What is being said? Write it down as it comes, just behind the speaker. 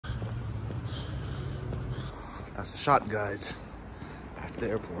That's the shot, guys. Back to the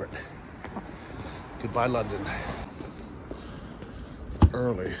airport. Goodbye, London.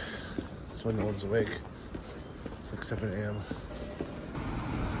 Early. That's when no one's awake. It's like 7 a.m.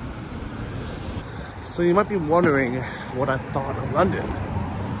 So you might be wondering what I thought of London.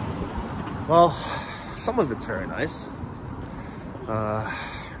 Well, some of it's very nice.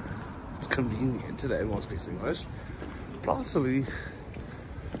 It's convenient that everyone speaks English. But also,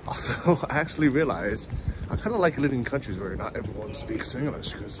 I actually realized I kind of like living in countries where not everyone speaks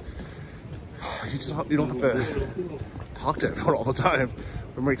English, because you don't have to talk to everyone all the time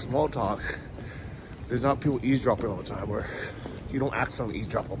or make small talk. There's not people eavesdropping all the time, where you don't accidentally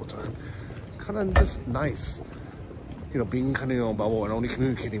eavesdrop all the time. Kind of just nice, you know, being kind of in your own bubble and only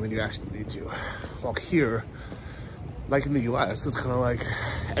communicating when you actually need to. While here, like in the US, it's kind of like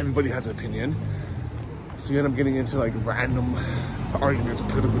everybody has an opinion. So you end up getting into like random arguments,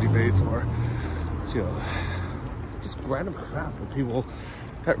 political debates, or, you know, just random crap with people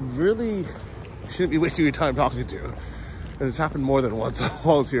that really shouldn't be wasting your time talking to. And it's happened more than once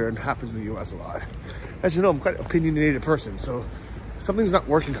while I was here, and it happens in the US a lot. As you know, I'm quite an opinionated person, so if something's not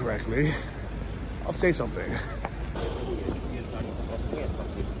working correctly, I'll say something.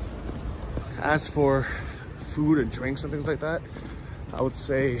 As for food and drinks and things like that, I would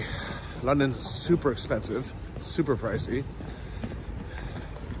say London's super expensive, super pricey.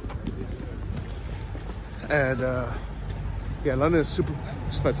 And yeah, London is super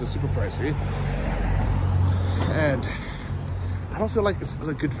expensive, super pricey. And I don't feel like it's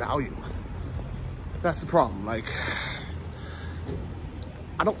a good value. That's the problem. Like,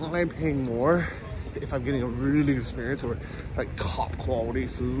 I don't mind paying more if I'm getting a really good experience, or like top quality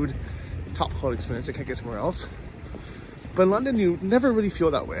food, top quality experience I can't get somewhere else. But in London, you never really feel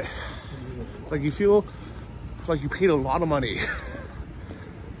that way. Like, you feel like you paid a lot of money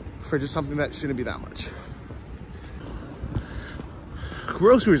for just something that shouldn't be that much.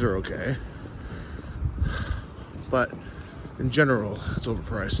 Groceries are okay, but in general, it's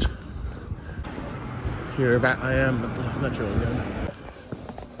overpriced. Here, back I am at the metro again.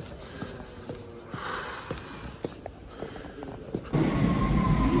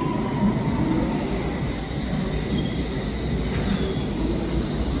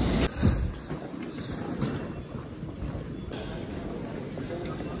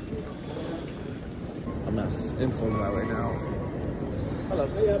 I'm not informed that right now. Hello.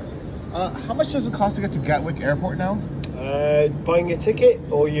 Hey, how much does it cost to get to Gatwick Airport now? Buying a ticket,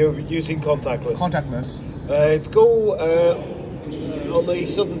 or you're using contactless? Contactless. Go on the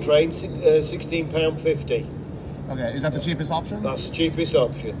Southern train, £16.50. Okay, is that the cheapest option? That's the cheapest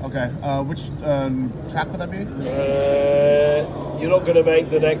option. Okay, which track would that be? You're not going to make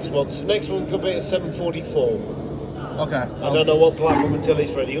the next one. So the next one could be at 7:44. Okay. I don't know what platform until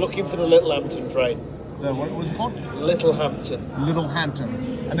it's ready. You're looking for the Littlehampton train. What was it called? Littlehampton.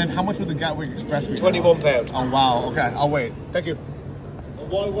 Littlehampton. And then how much would the Gatwick Express be? £21. Oh, wow. Okay, I'll wait. Thank you.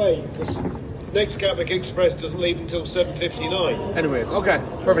 Why wait? Because next Gatwick Express doesn't leave until 7:59. Anyways, okay.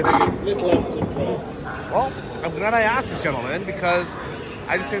 Perfect, thank you. Littlehampton train. Well, I'm glad I asked this gentleman, because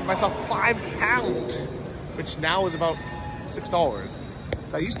I just saved myself £5, which now is about $6.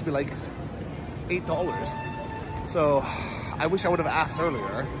 That used to be like $8. So I wish I would have asked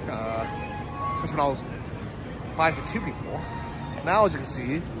earlier, especially when I was buying for 2 people. Now, as you can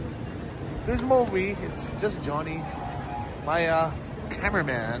see, there's more we. It's just Johnny. My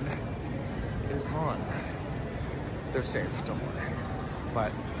cameraman is gone. They're safe, don't worry.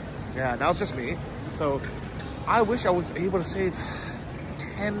 But yeah, now it's just me. So I wish I was able to save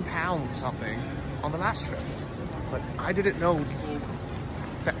 £10 something on the last trip, but I didn't know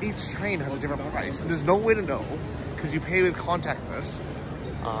that each train has a different price, and there's no way to know, because you pay with contactless,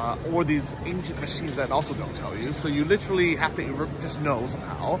 or these ancient machines that also don't tell you. So you literally have to just know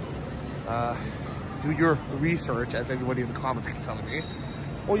somehow. Do your research, as everybody in the comments keep telling me,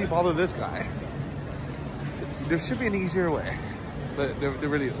 or you bother this guy. There should be an easier way, but there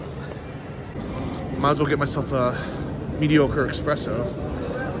really isn't. Might as well get myself a mediocre espresso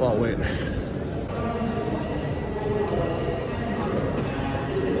while I wait.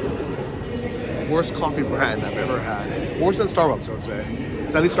 Worst coffee brand I've ever had. Worse than Starbucks, I would say.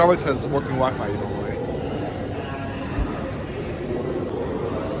 Because at least Starbucks has working Wi-Fi, you know.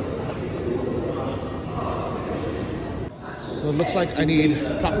 So it looks like I need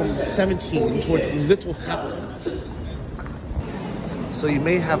platform 17 towards Littlehampton. So you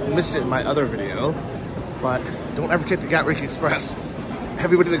may have missed it in my other video, but don't ever take the Gatwick Express.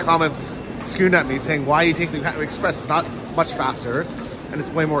 Everybody in the comments screamed at me saying, why are you taking the Gatwick Express? It's not much faster and it's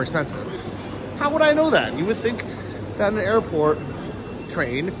way more expensive. How would I know that? You would think that in an airport,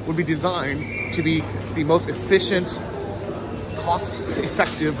 train would be designed to be the most efficient,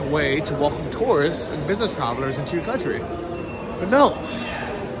 cost-effective way to welcome tourists and business travelers into your country. But no,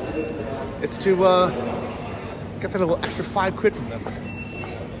 it's to get that little extra £5 from them.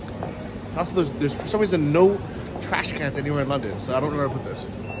 Also, there's for some reason no trash cans anywhere in London, so I don't know where to put this.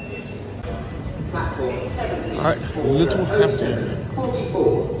 Alright, Littlehampton.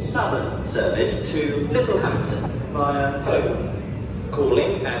 44 Southern service to Littlehampton via Hove.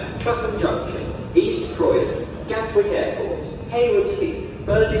 Calling at Clapham Junction, East Croydon, Gatwick Airport, Haywards Heath,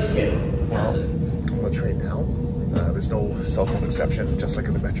 Burgess Hill. Well, on the train now. There's no cell phone exception, just like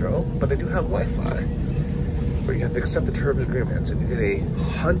in the metro, but they do have Wi-Fi. But you have to accept the terms and agreements, and you get a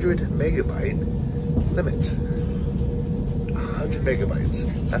 100 megabyte limit. 100 megabytes.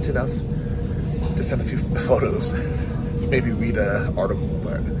 That's enough to send a few photos, maybe read an article,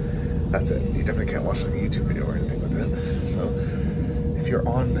 but that's it. You definitely can't watch like a YouTube video or anything with it. So if you're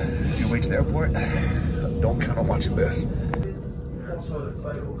on your way to the airport, don't count on watching this.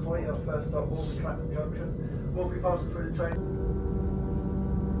 We'll be passing through the train.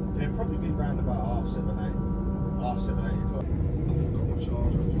 They'll probably be round about 7:30, 8 o'clock. I forgot my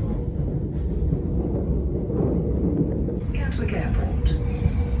charger as well. Gatwick Airport.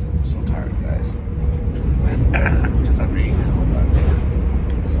 I'm so tired, guys. Just after eating now, but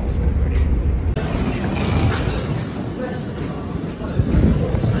it's all still ready.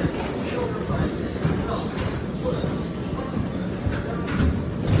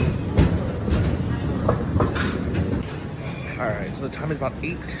 Alright, so the time is about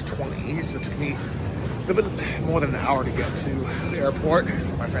 8:20, so it took me a little bit more than an hour to get to the airport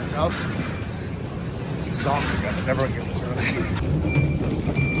from my friend's house. It's exhausting, I never get this early.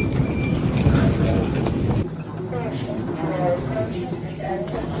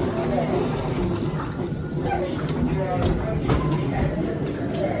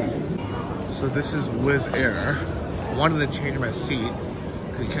 So this is Wizz Air. I wanted to change my seat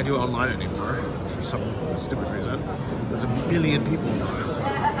because you can't do it online anymore for some stupid reason. There's a million people on it,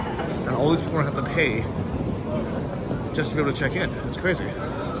 and all these people have to pay just to be able to check in. It's crazy.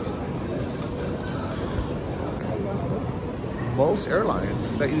 Most airlines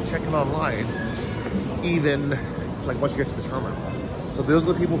let you check in online, even like once you get to the terminal. So those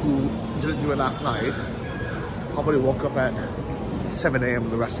are the people who didn't do it last night. Probably woke up at 7 a.m.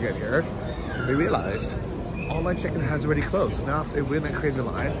 the rush to get here. And they realized online check-in has already closed. So now if they win that crazy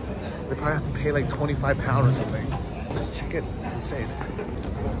line, they probably have to pay like £25 or something. Just check in. It's insane.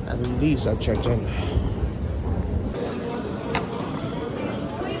 And at least I've checked in.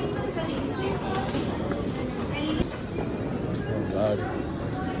 Oh God.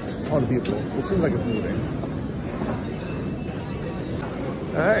 It's a ton of people. It seems like it's moving.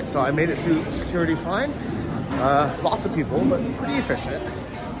 Alright, so I made it through security fine. Lots of people, but pretty efficient.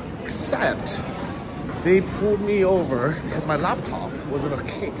 Except they pulled me over because my laptop was in a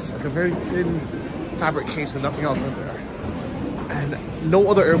case, like a very thin fabric case with nothing else in there. And no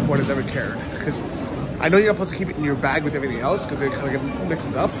other airport has ever cared, because I know you're not supposed to keep it in your bag with everything else because it kind of get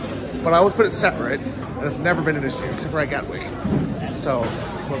mixed up, but I always put it separate, and it's never been an issue except for at Gatwick. So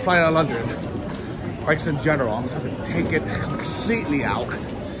we're flying out of London, bikes in general, I'm going to take it completely out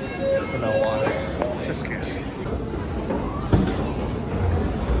from now on, just in case.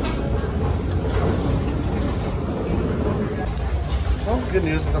 Well, good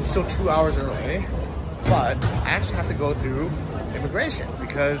news is I'm still 2 hours early, but I actually have to go through immigration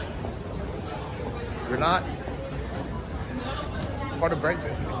because we're not part of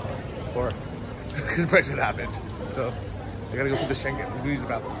Brexit, or because Brexit happened. So I gotta go through the Schengen. We'll use the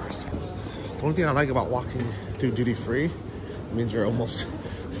bathroom first. The only thing I like about walking through duty free means you're almost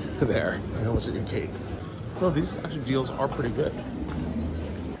there. You're almost at your gate. Well, these actually deals are pretty good.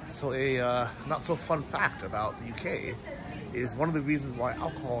 So a not so fun fact about the UK is one of the reasons why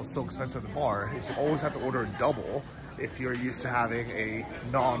alcohol is so expensive at the bar is you always have to order a double if you're used to having a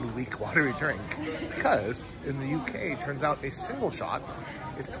non-weak watery drink. Because in the UK, it turns out a single shot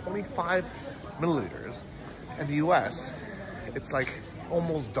is 25 milliliters. In the US, it's like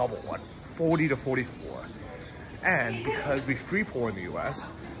almost double, what, 40 to 44. And because we free pour in the US,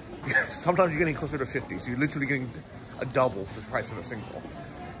 sometimes you're getting closer to 50, so you're literally getting a double for the price of a single.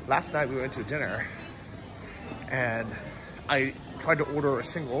 Last night we went to dinner and I tried to order a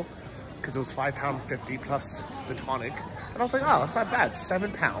single because it was £5.50 plus the tonic. And I was like, oh, that's not bad.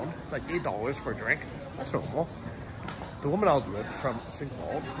 £7, like $8 for a drink. That's normal. The woman I was with from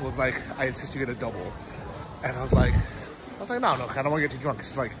Singapore was like, I insist you get a double. And I was like, no, I don't want to get too drunk.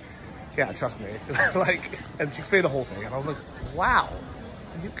 She's like, yeah, trust me. Like, and she explained the whole thing. And I was like, wow,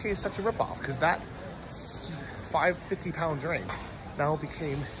 the UK is such a ripoff because that £5.50 drink now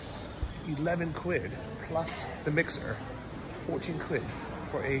became 11 quid plus the mixer, 14 quid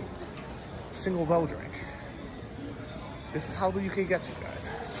for a single well drink. This is how the UK gets you guys.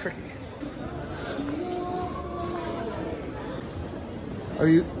 It's tricky.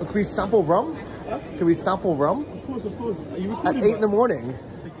 Can we sample rum? Huh? Can we sample rum? Of course, of course. Are you At recording? 8 in the morning.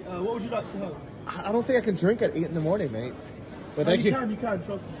 What would you like to have? I don't think I can drink at 8 in the morning, mate. But thank you. You can,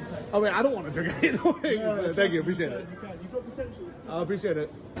 trust me, you can. I mean, I don't want to drink at 8 in the morning. Yeah, thank you, appreciate it. You can. You've got potential. I appreciate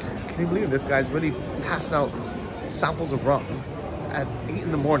it. Can you believe this guy's really passing out samples of rum at 8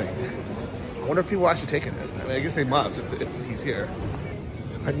 in the morning? I wonder if people are actually taking it. I mean, I guess they must if he's here.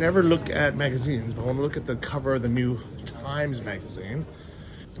 I never look at magazines, but I want to look at the cover of the New Times magazine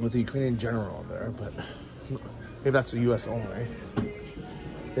with the Ukrainian general on there, but maybe that's the US only.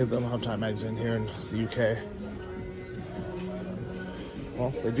 They have the Time magazine here in the UK.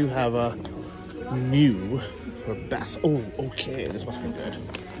 Well, they do have a new or best. Oh, okay, this must be good.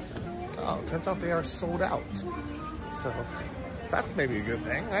 Oh, turns out they are sold out. So that's maybe a good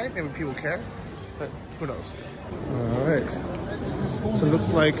thing, right? Maybe people care, but who knows? All right. So it looks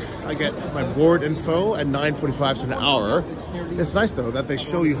like I get my board info at 9:45, so an hour. It's nice though that they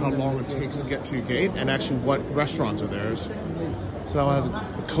show you how long it takes to get to your gate and actually what restaurants are there. So that has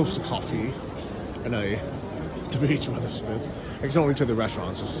a Costa Coffee and a WH Weathersmith. I guess only to the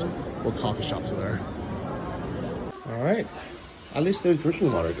restaurants, just what coffee shops are there. All right. At least there's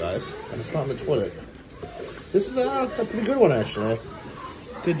drinking water, guys, and it's not in the toilet. This is a pretty good one, actually.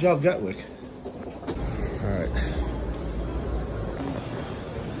 Good job, Gatwick. All right.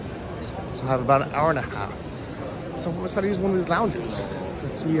 So I have about an hour and a half. So I'm gonna try to use one of these lounges.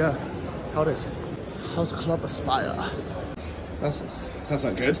 Let's see how it is. How's Club Aspire? That's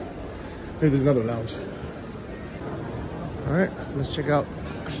not good. Maybe there's another lounge. All right, let's check out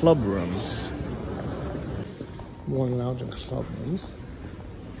club rooms. Morning lounge and club rooms.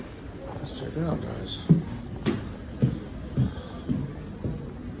 Let's check it out, guys.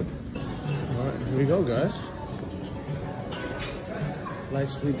 All right, here we go, guys.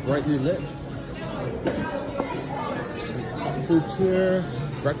 Nicely, brightly lit. Some hot foods here,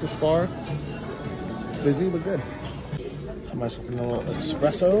 breakfast bar. It's busy but good. Have myself a little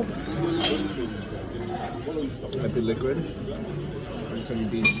espresso. Might be liquid. And some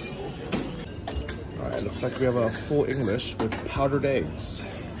beans. Alright, looks like we have a full English with powdered eggs.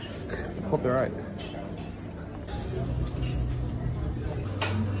 Hope they're right.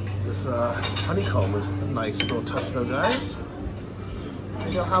 This honeycomb is a nice little touch though, guys.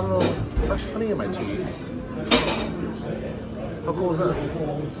 Maybe I'll have a little fresh honey in my tea. How cool is that?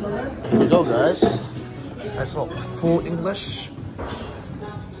 Here we go, guys. Nice little full English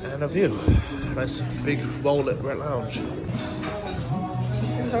and a view. Nice big well-lit red lounge.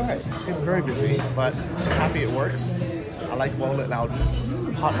 Seems alright. Seems very busy, but I'm happy it works. I like well-lit lounges.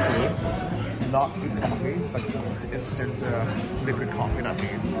 Hot food, not coffee, like some instant liquid coffee, not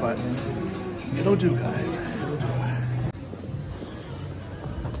beans, but it'll do, guys. It'll do.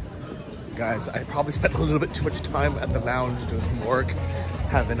 Guys, I probably spent a little bit too much time at the lounge doing some work,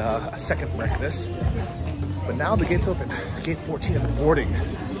 having a second breakfast. But now the gate's open, gate 14 and the boarding.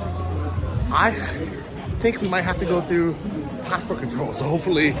 I think we might have to go through passport control, so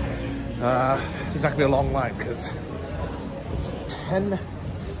hopefully there's not gonna be a long line because it's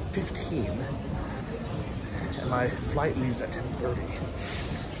 10:15 and my flight leaves at 10:30.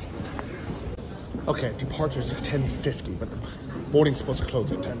 Okay, departure's at 10:50, but the boarding's supposed to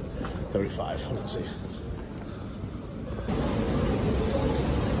close at 10:35. Let's see.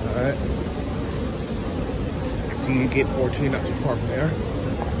 All right. See gate 14, not too far from there.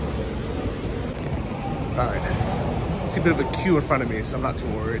 All right. I see a bit of a queue in front of me, so I'm not too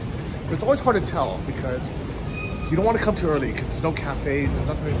worried. But it's always hard to tell because you don't want to come too early because there's no cafes, there's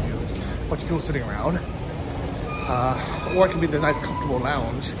nothing to do, just a bunch of people sitting around. Or it can be the nice comfortable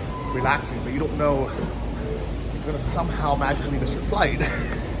lounge, relaxing, but you don't know if you're gonna somehow magically miss your flight.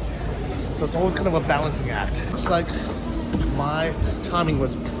 So it's always kind of a balancing act. Looks like my timing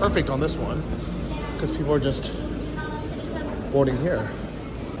was perfect on this one because people are just boarding here.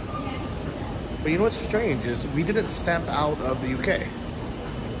 But you know what's strange is we didn't stamp out of the UK.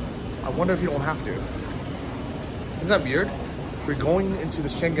 I wonder if you don't have to. Isn't that weird? We're going into the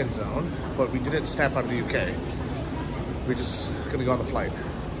Schengen zone, but we didn't stamp out of the UK. We're just gonna go on the flight.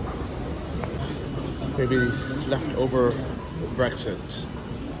 Maybe leftover Brexit.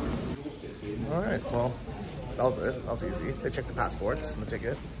 All right, well, that was it. That was easy. They checked the passports and the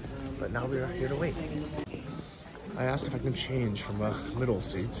ticket, but now we're here to wait. I asked if I can change from middle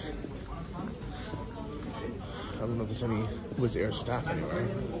seats. I don't know if there's any Wizz Air staff anywhere.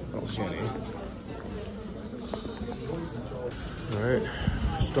 I don't see any. All right,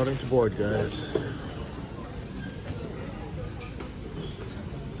 starting to board, guys.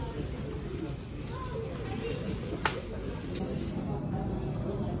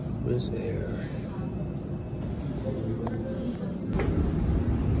 Wizz Air.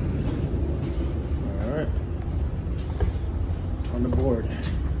 All right, on the board.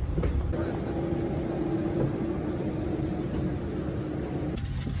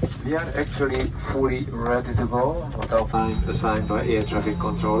 We are actually fully ready to go, but our time assigned by air traffic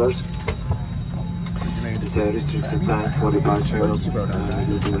controllers. It's a restricted time for departure. We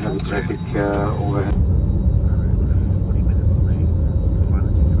do have a traffic overhead. 40 minutes late.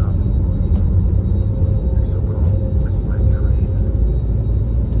 Finally taking off. So we'll miss my train.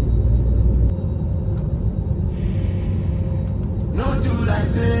 No do like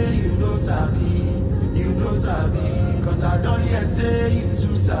say you know sabi, cause I don't hear say you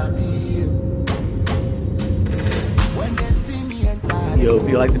too sabi. When they see me enter, Yo, if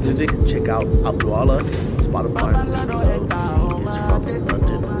you like the music, check out Abdullah, Spotify, it's from London,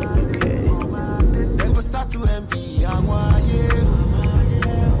 UK. then go start to envy and why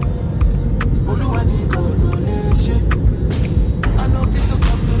Oluwani go donation. I know fit to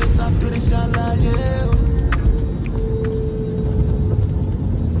come to the start to the shala, yeah.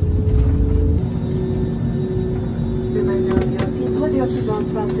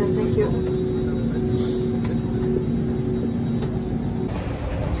 Thank you.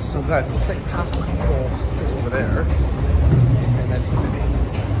 So guys, it looks like passport control is over there. And then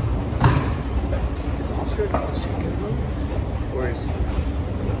is Austria got the shaken though? Or is, I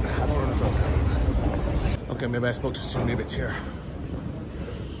don't know if what's happening. Okay, maybe I spoke too soon, maybe it's here.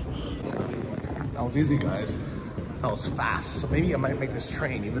 That was easy, guys. That was fast. So maybe I might make this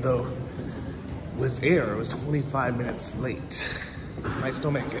train, even though Wizz Air was 25 minutes late. Might still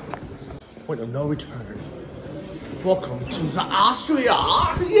make it. Point of no return. Welcome to the Austria.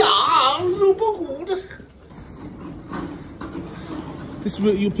 Yeah, super good. This is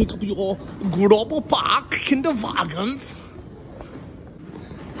where you pick up your Global Park kinderwagens.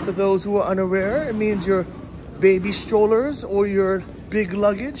 For those who are unaware, it means your baby strollers or your big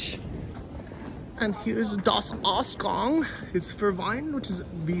luggage. And here's Das Ausgang, his Verwein, which is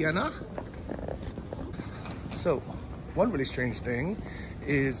Vienna. So, one really strange thing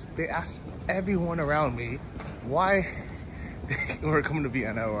is they asked everyone around me why they were coming to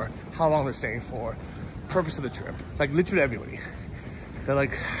Vienna or how long they're staying for, purpose of the trip. Like literally everybody. They're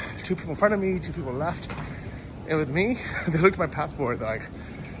like, 2 people in front of me, 2 people left. And with me, they looked at my passport, they're like,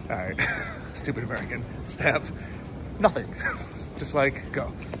 all right, stupid American, stamp, nothing. Just like,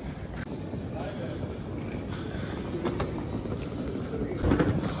 go.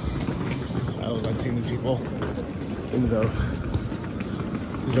 I don't like seeing these people, even though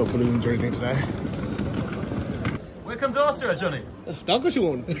there's no balloons or anything today. Welcome to Austria, Johnny.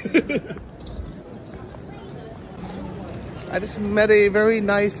 Dankeschön. I just met a very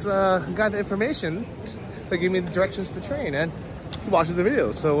nice guy with information that gave me the directions to the train, and he watches the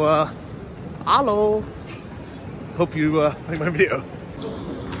video. So, hello. Hope you like my video.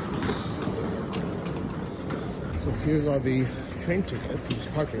 So here's all the train tickets and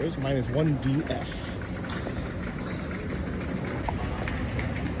departures. Mine is 1DF.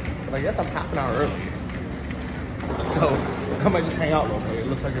 But I guess I'm half an hour early. So I might just hang out locally. It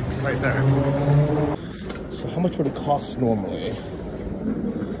looks like it's just right there. So how much would it cost normally?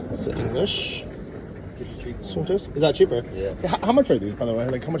 Is it English? So is that cheaper? Yeah. How much are these, by the way?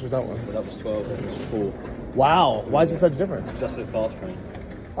 Like, how much was that one? Well, that was 12, that was 4. Wow. Why is there such a difference? Just a fast train.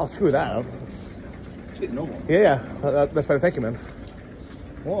 Oh, screw that. It's a bit normal. Yeah, that's better. Thank you, man.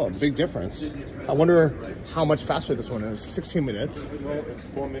 Whoa, big difference. I wonder how much faster this one is. 16 minutes. No, it's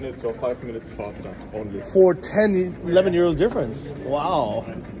 4 minutes or 5 minutes faster only. For 10, 11 euros difference. Wow.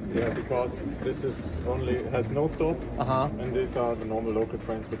 Yeah, because this is only has no stop, and these are the normal local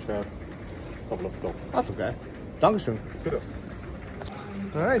trains which have a couple of stops. That's okay. Dankeschön. Bitte.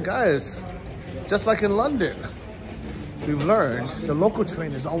 All right, guys. Just like in London, we've learned the local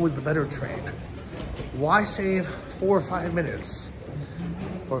train is always the better train. Why save 4 or 5 minutes?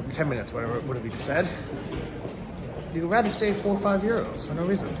 Or 10 minutes, whatever you just said. You'd rather save 4 or 5 euros for no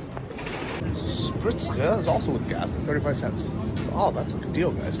reason. Spritzer is also with gas. It's 35 cents. Oh, that's a good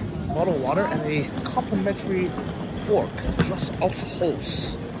deal, guys. Bottle of water and a complimentary fork. Just auf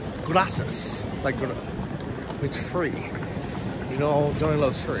Holz. Gratis. Like, it's free. You know, Johnny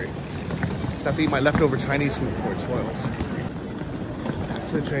loves free. Just have to eat my leftover Chinese food before it spoils. Back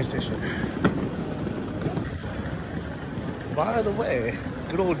to the train station. By the way,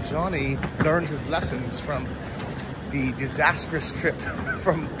 good old Johnny learned his lessons from the disastrous trip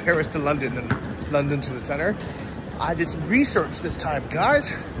from Paris to London and London to the center. I did some research this time,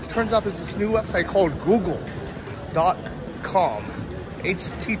 guys. Turns out there's this new website called Google.com.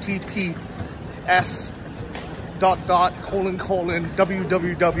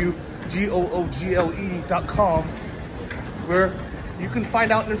 https://www.google.com, where you can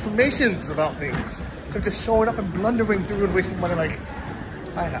find out information about things. So just showing up and blundering through and wasting money like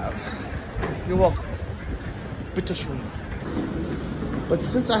I have. You're welcome. Bitteschön. But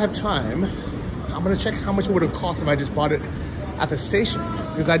since I have time, I'm gonna check how much it would have cost if I just bought it at the station,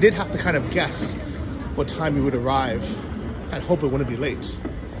 because I did have to kind of guess what time it would arrive and hope it wouldn't be late.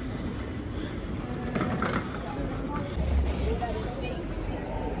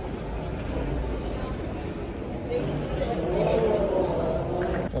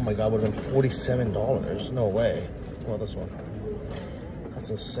 Oh my God, would have been $47. No way. Well, this one. That's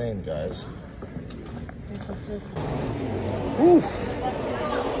insane, guys. Oof.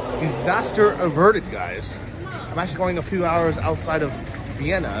 Disaster averted, guys. I'm actually going a few hours outside of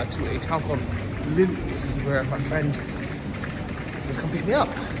Vienna to a town called Linz, where my friend is gonna come pick me up.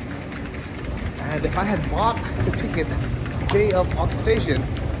 And if I had bought the ticket the day of on the station,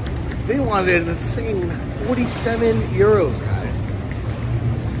 they wanted an insane 47 euros, guys.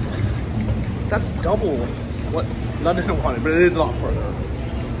 That's double what London wanted, but it is a lot further.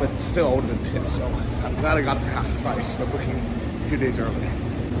 But still, I would have been pissed, so I'm glad I got it for half the price by booking a few days early.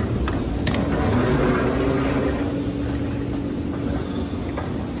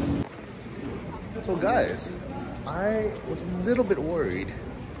 So guys, I was a little bit worried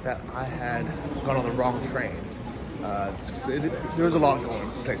that I had gone on the wrong train. There was a lot going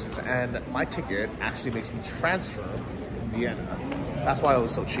places, and my ticket actually makes me transfer in Vienna. That's why it was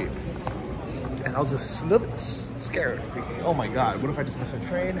so cheap. And I was a little bit scared, thinking, oh my God, what if I just miss a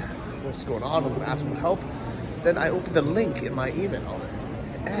train? What's going on? I was gonna ask them for help. Then I opened the link in my email,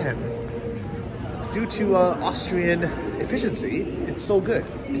 and due to Austrian efficiency, it's so good.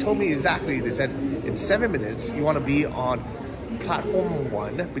 It told me exactly, they said, in 7 minutes, you wanna be on platform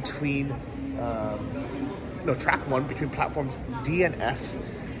 1 between, track 1 between platforms D and F,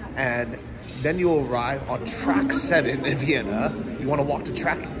 and then you'll arrive on track 7 in Vienna. You wanna walk to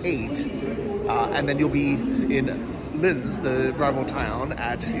track 8, and then you'll be in Linz, the rival town,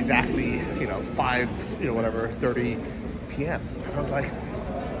 at exactly 5:30 p.m. And I was like,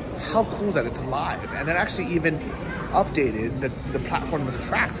 how cool is that? It's live, and it actually even updated the platform's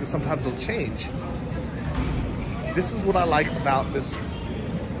tracks, because sometimes they'll change. This is what I like about this.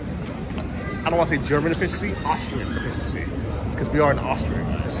 I don't want to say German efficiency, Austrian efficiency, because we are in Austria,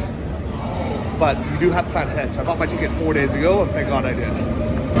 guys. But you do have to plan ahead. So I bought my ticket 4 days ago, and thank God I did.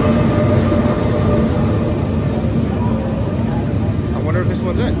 I wonder if this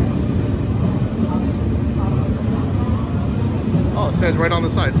one's it. Oh, it says right on the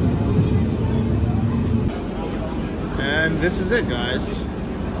side. And this is it, guys.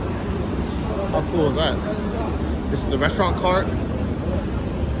 How cool is that? This is the restaurant cart.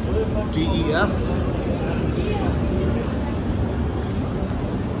 DEF.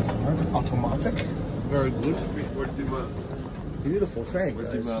 Automatic. Very good. Beautiful train,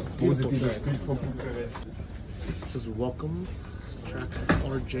 guys. Beautiful train. This is welcome. Track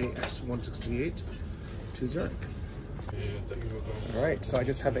RJX168 to Zurich. Alright, so I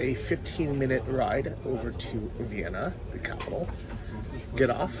just have a 15-minute ride over to Vienna, the capital. Get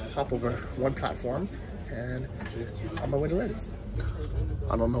off, hop over one platform, and on my way to Linz.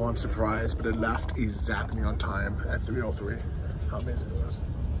 I don't know, I'm surprised, but it left exactly on time at 3:03. How amazing is this?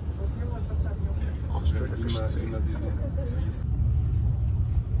 Austrian efficiency.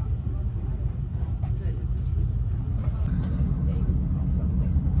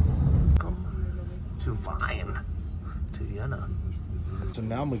 To Vienna. So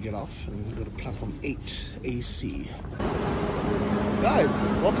now I'm gonna get off and go to platform 8 AC. Guys,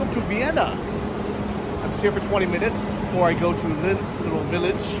 welcome to Vienna. I'm just here for 20 minutes before I go to Linz, little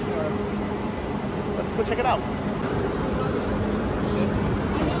village. Let's go check it out.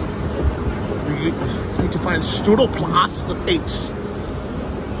 We need to find Strudelplatz 8.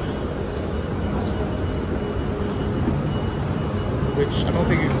 Which I don't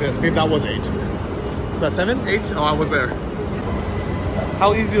think exists. Maybe that was 8. Is that 7? 8? Oh, I was there.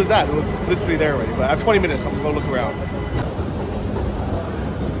 How easy was that? It was literally there already. But I have 20 minutes. I'm gonna go look around.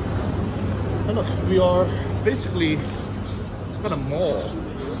 And look, we are basically, it's got a mall.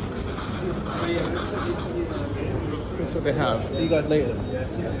 That's what they have. See you guys later.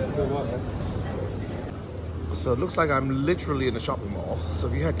 So it looks like I'm literally in a shopping mall. So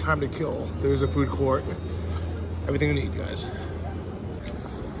if you had time to kill, there's a food court. Everything you need, guys.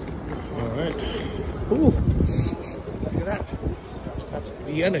 All right. Ooh, look at that. That's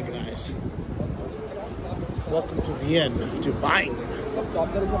Vienna, guys. Welcome to Vienna, to Wein.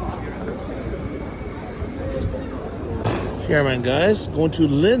 Here, man, guys, going to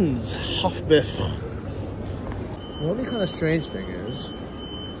Linz Hofbiff. The only kind of strange thing is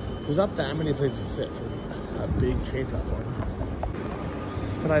there's not that many places to sit for a big train platform.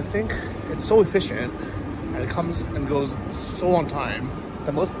 But I think it's so efficient and it comes and goes so on time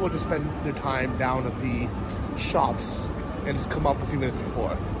that most people just spend their time down at the shops and just come up a few minutes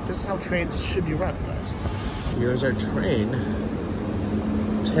before. This is how trains should be run, guys. Here's our train,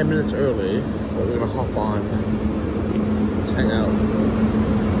 10 minutes early, but we're gonna hop on. Let's hang out.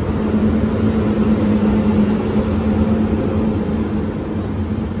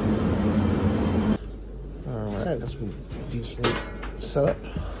 Alright, that's been decent setup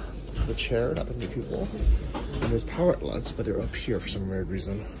for the chair, not that many people. And there's power outlets, but they're up here for some weird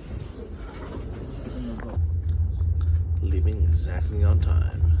reason. Leaving exactly on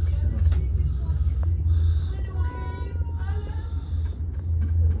time.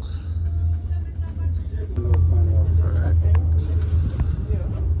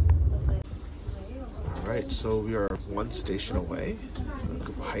 Alright, so we are one station away. A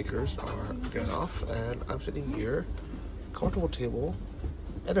group of hikers are getting off, and I'm sitting here, comfortable table,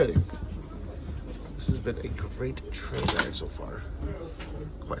 editing. This has been a great train ride so far.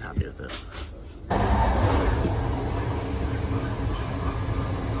 Quite happy with it.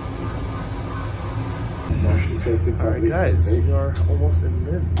 Alright guys, we are almost in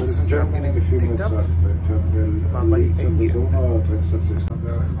Linz. I'm getting picked up by my buddy Engin.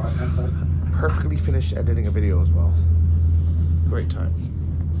 Perfectly finished editing a video as well. Great time.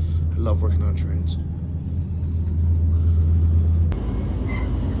 I love working on trains.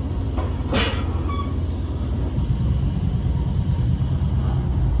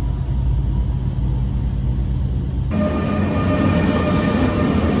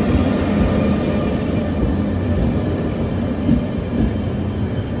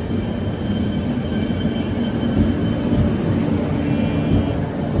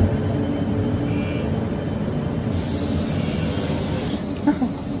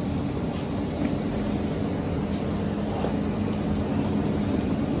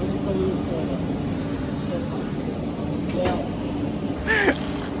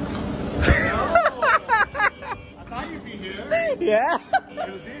 Yeah. Good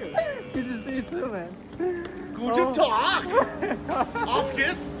to see you. Good to see you too, man. Guten Tag. Auf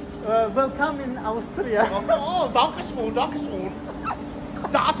geht's. Welcome in Austria. Oh, danke schön, danke schön.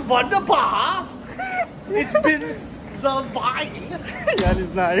 Das wunderbar. Ich bin the Wein. Yeah,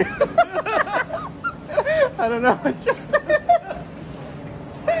 it's nice. I don't know what you're saying.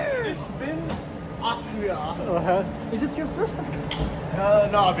 Ich bin Austria. Is it your first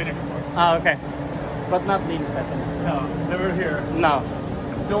time? No, I've been here before. Ah, okay. But not Linz, definitely. No, never here. No.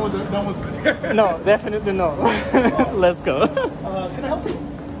 No one's been here. No, definitely no. Let's go. Can I help you?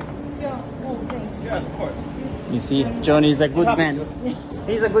 Yeah. Oh, thanks. Yes, of course. You see, Johnny is a good man.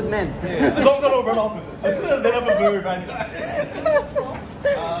 He's a good man. Yeah, as long as I don't run off with it. Then I'm a very bad guy.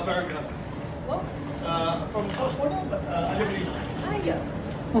 America. What? From California, but I live in England. Yeah.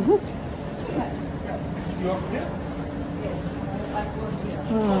 You are from here? Yes. I'm born here.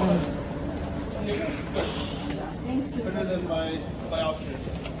 Thank you. Better than my Austrian.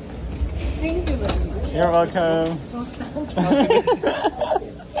 Thank you very much. You're welcome.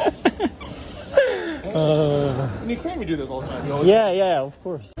 In Ukraine, we do this all the time. Yeah, of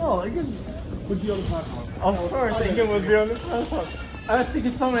course. Oh, it gives would be on the platform. Of course, it would be on the platform. I was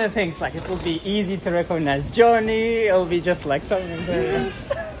thinking so many things, like it will be easy to recognize Johnny, it'll be just like something there.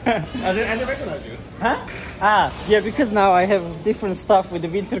 I didn't recognize you. Huh? Ah, yeah, because now I have different stuff with the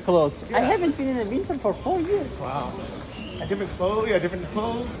winter clothes. I haven't been in the winter for 4 years. Wow. Different clothes, yeah, different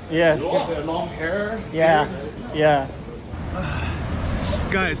clothes. Yes. The long hair. Yeah, yeah.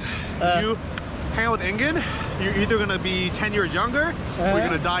 Guys, you hang out with Engin, you're either gonna be 10 years younger or you're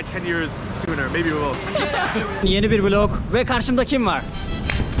gonna die 10 years sooner. Maybe we will. Yeni bir vlog ve karşımda kim var?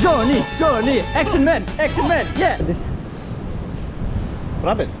 Johnny, Action Man, yeah. This.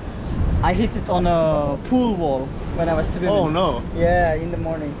 What happened? I hit it on a pool wall when I was swimming. Oh no. Yeah, in the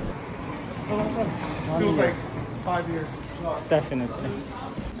morning. Feels like 5 years. Definitely.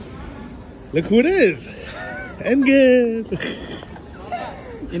 Look who it is! Engin!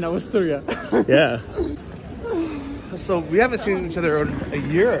 In Austria. Yeah. So we haven't seen each other in a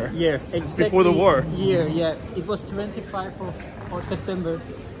year. Since before the war. Yeah. It was 25th of September.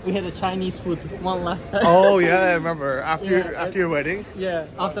 We had a Chinese food one last time. Oh yeah, I remember. After your wedding. Yeah,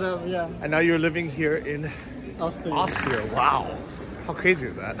 yeah. And now you're living here in Austria. Wow. How crazy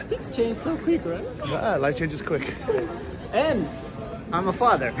is that? Things change so quick, right? Yeah, life changes quick. And I'm a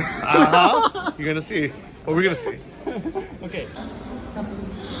father. You're gonna see. What we're gonna see. Okay.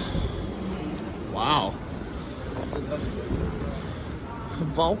 Wow.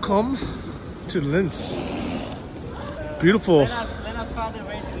 Welcome to Linz. Beautiful. Lena's father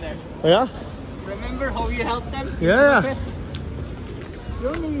waiting there. Oh, yeah? Remember how you helped them? Yeah.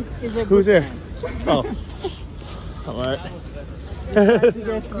 Johnny is a Who's good here? man. Oh. Alright.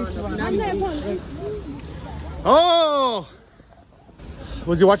 Oh!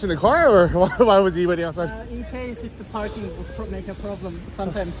 Was he watching the car or why was he waiting outside? In case if the parking would make a problem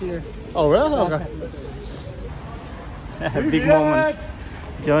sometimes here. Oh, really? Okay. A big moment.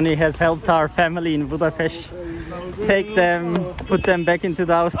 Johnny has helped our family in Budapest. Take them, put them back into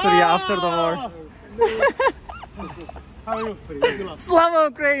the Austria after the war. How are you? Slava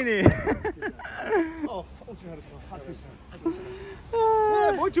Ukraini! Oh,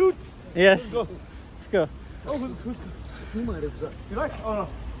 yeah, boy, dude. Yes. Let's go. Oh, who's you like? Oh,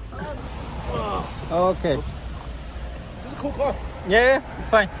 no. Okay. This is a cool car. Yeah, it's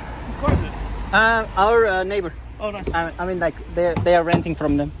fine. Whose car is it? Our neighbor. Oh, nice. I mean, like they are renting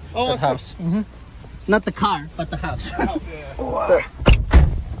from them. Oh, the that's house. Not the car, but the house. Yeah.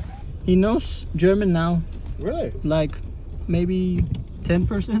 He knows German now. Really? Like maybe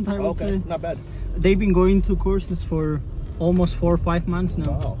 10%, I would say. Not bad. They've been going to courses for almost 4 or 5 months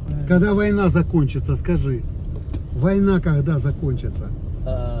now. Wow. Когда война закончится, скажи. Война когда закончится?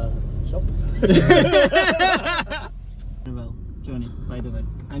 Well, Johnny, by the way.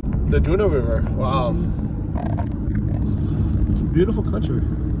 The Duna River. Wow. It's a beautiful country.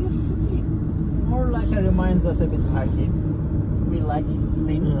 This city more like reminds us a bit of Kharkiv. We like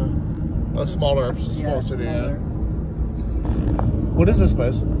Linz. A smaller city. Smaller. Yeah. What is this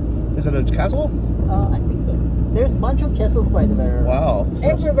place? Is it a castle? I think so. There's a bunch of castles by the way. Wow.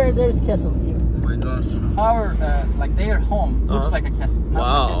 Everywhere there's castles here. Oh my gosh. Our like their home looks like a castle. Not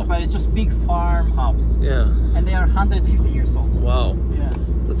Wow. a castle, but it's just big farmhouse. Yeah. And they are 150 years old. Wow. Yeah.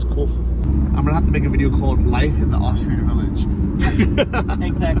 That's cool. I'm gonna have to make a video called Life in the Austrian Village.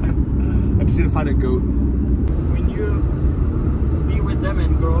 Exactly. I just need to find a goat. When you be with them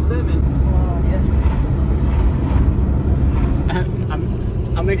and grow them and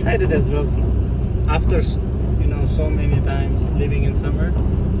I'm excited as well. After so many times living in summer.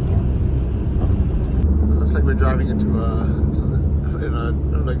 Looks like we're driving into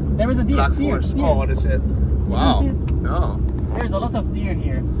like There is a deer. black forest. Deer. Oh, that's it. Wow. see it? No. There's a lot of deer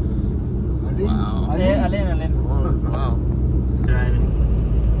here. Wow. Yeah, Alain. Oh, wow. Driving.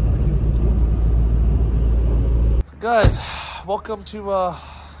 Guys, welcome to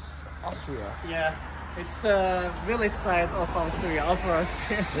Austria. Yeah, it's the village side of Austria, Upper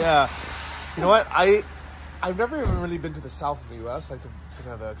Austria. Yeah. You know what? I've never even really been to the south of the U.S., like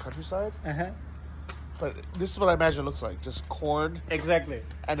the countryside. But this is what I imagine it looks like: just corn. Exactly.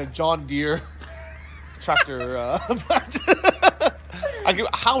 And a John Deere tractor.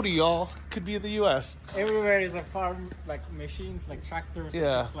 Howdy, y'all. Could be in the U.S. Everywhere is a farm, like machines, like tractors.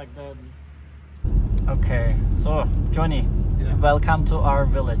 Yeah. Just like that. Okay, so Johnny, welcome to our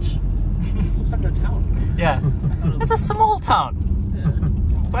village. This looks like a town. Yeah, it's a small town.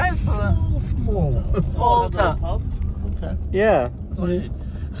 But it's small town. Pub? Okay. Yeah. That's what I need.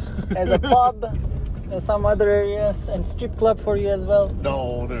 As a pub, some other areas, and strip club for you as well.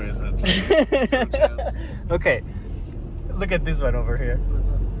 No, there isn't. Okay, look at this one over here.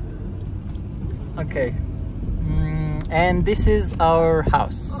 Okay, and this is our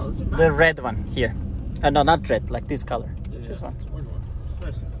house, the red one here. No, not red, like this color. This one.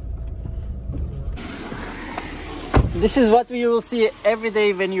 This is what you will see every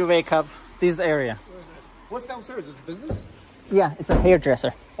day when you wake up. This area. What's downstairs? Is it business? Yeah, it's a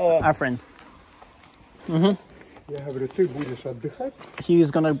hairdresser. Our friend. Я говорю, ты будешь отдыхать? He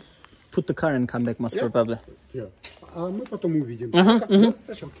is gonna put the car and come back most probably. А мы потом увидим.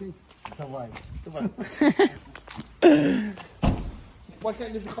 Окей. Давай. Why can't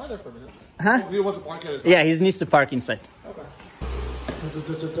you leave the car there for a minute? Huh? He wants to park at his Yeah, he needs to park inside. Okay.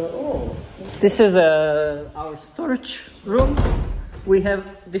 Oh. This is our storage room. We have,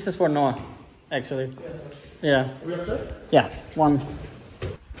 this is for Noah, actually. Yeah. Are we upstairs? Yeah, one.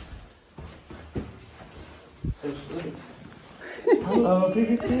 Hello,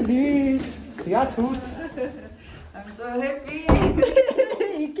 baby. Yeah, Toot. I'm so happy.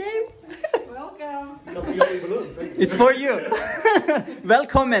 He came. Welcome. It's for you.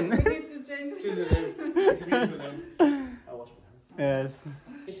 Welcome. We need to change Yes.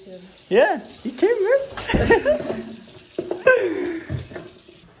 Yeah, he came, man.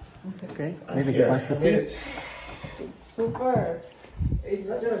 Okay, maybe he wants to see it. Super. It's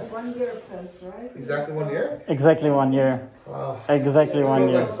just 1 year past, right? Exactly 1 year? Exactly 1 year. Wow. Exactly 1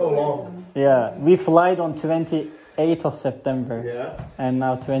 year. That's so long. Yeah, we flight on 28th of September. Yeah. And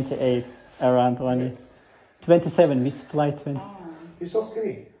now 28th, around 1 year. 27, we fly 20. You're so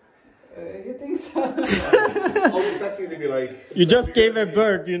skinny. You think so? I was expecting you to be like... You just gave a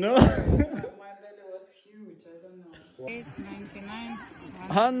bird, you know? My belly was huge, I don't know. 899.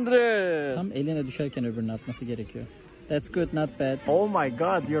 100. Tam eline düşerken öbürünü atması gerekiyor. That's good, not bad. Oh my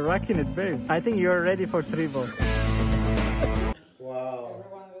god, you're rocking it, babe. I think you're ready for triple. Wow.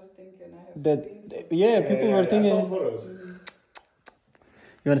 Everyone was thinking I have That, been yeah, people were thinking. I saw photos.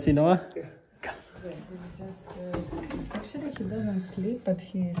 You wanna see Noah? Yeah. Yeah, he's just actually he doesn't sleep, but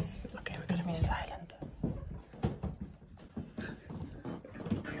he's Okay, we're gonna be silent.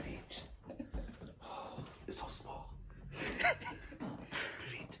 Привет. Oh, it's so small.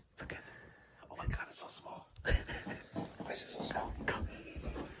 Привет. Look at it. Oh my god, it's so small. Why is it so small? Come.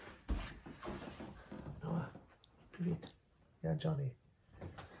 Noah. Привет. Yeah, Johnny.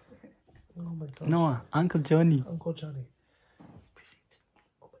 Oh my god. Noah, Uncle Johnny. Uncle Johnny. Привет.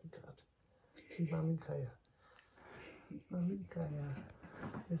 Oh my god. Hey, Malinkaya. Malinkaya.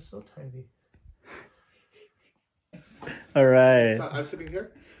 You're so tiny. All right. So I'm sitting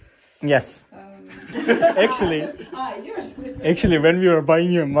here? Yes. Actually, you're sleeping. actually, when we were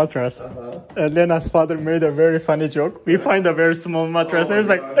buying your mattress, Lena's father made a very funny joke. We find a very small mattress, and it's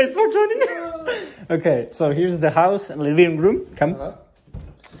like, it's for Johnny. Okay, so here's the house and living room. Come.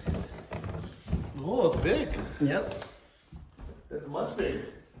 Oh, it's big. Yep. It's much big.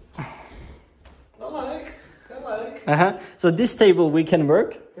 I like. So this table we can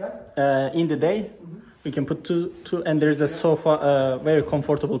work Yeah. in the day. We can put two, and there's a sofa, very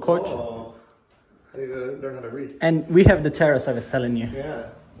comfortable couch. Oh, I need to learn how to read. And we have the terrace I was telling you.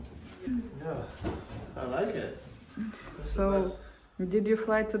 Yeah. Yeah. I like it. So, did you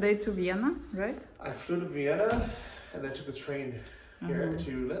fly today to Vienna, right? I flew to Vienna and then took a train here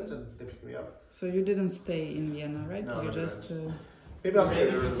to Linz and they picked me up. So you didn't stay in Vienna, right? No, you I just. Maybe I'll stay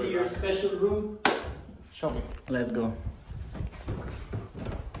there. See your special room? Show me. Let's go.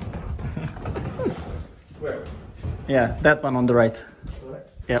 Where? Yeah, that one on the right. Right.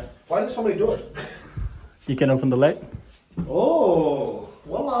 Yep. Why are there so many doors? You can open the light. Oh,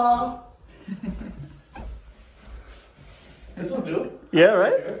 voila! This will do. Yeah,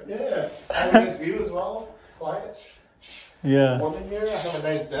 right? Yeah. I have a nice view as well. Quiet. Yeah. Warm in here. I have a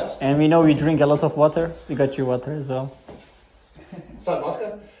nice desk. And we know we drink a lot of water. We got you water as well. It's not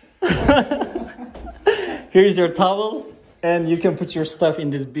vodka. Here's your towel, and you can put your stuff in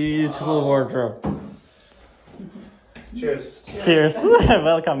this beautiful wardrobe. Cheers. Cheers.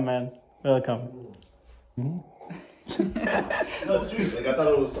 Welcome, man. Welcome. No, it's sweet. Like, I thought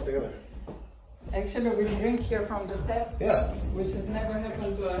it was something other. Actually, we drink here from the tap, Yeah. which has never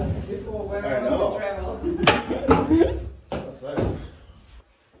happened to us before wherever know. we travel. That's nice.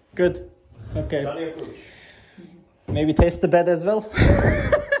 Good. Okay. Johnny approved. Maybe taste the bed as well.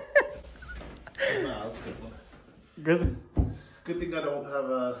 Nah, that's good. Good. Good thing I don't have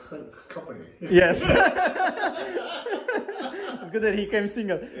a company. Yes. It's good that he came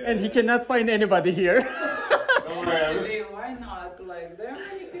single, and he cannot find anybody here. Don't worry. Actually, why not? Like, there are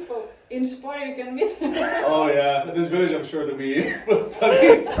many people in Spire you can meet. Oh yeah, in this village I'm sure there'll be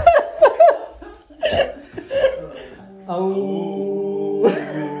funny. Oh.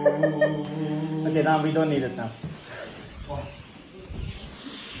 Okay, now we don't need it now.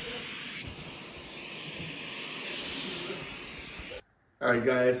 Alright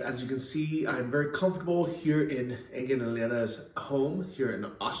guys, as you can see, I'm very comfortable here in Engin and Lena's home here in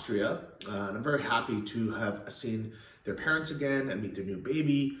Austria. And I'm very happy to have seen their parents again and meet their new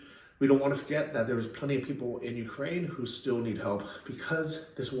baby. We don't want to forget that there's plenty of people in Ukraine who still need help because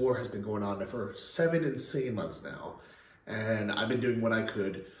this war has been going on for 7 insane months now. And I've been doing what I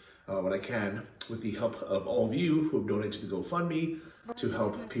could, what I can, with the help of all of you who have donated to the GoFundMe to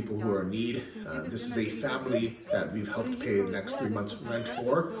help people who are in need. This is a family that we've helped pay the next 3 months rent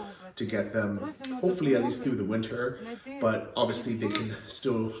for to get them hopefully at least through the winter, but obviously they can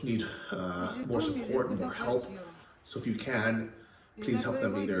still need more support and more help. So if you can, please help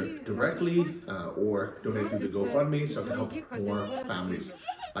them either directly or donate through the GoFundMe so I can help more families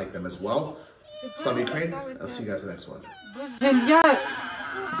like them as well. Slava Ukraine, I'll see you guys in the next one. Жилья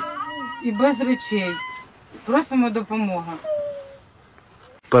і без речей. Просимо допомоги.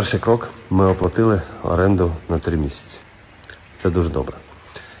 Перший крок – ми оплатили оренду на 3 місяці. Це дуже добре.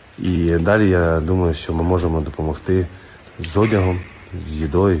 І далі я думаю, що ми можемо допомогти з одягом, з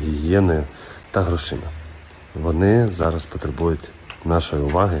їдою, гігієною та грошима. Вони зараз потребують нашої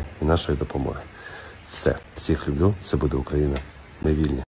уваги і нашої допомоги. Все. Всіх люблю. Це буде Україна. Ми вільні.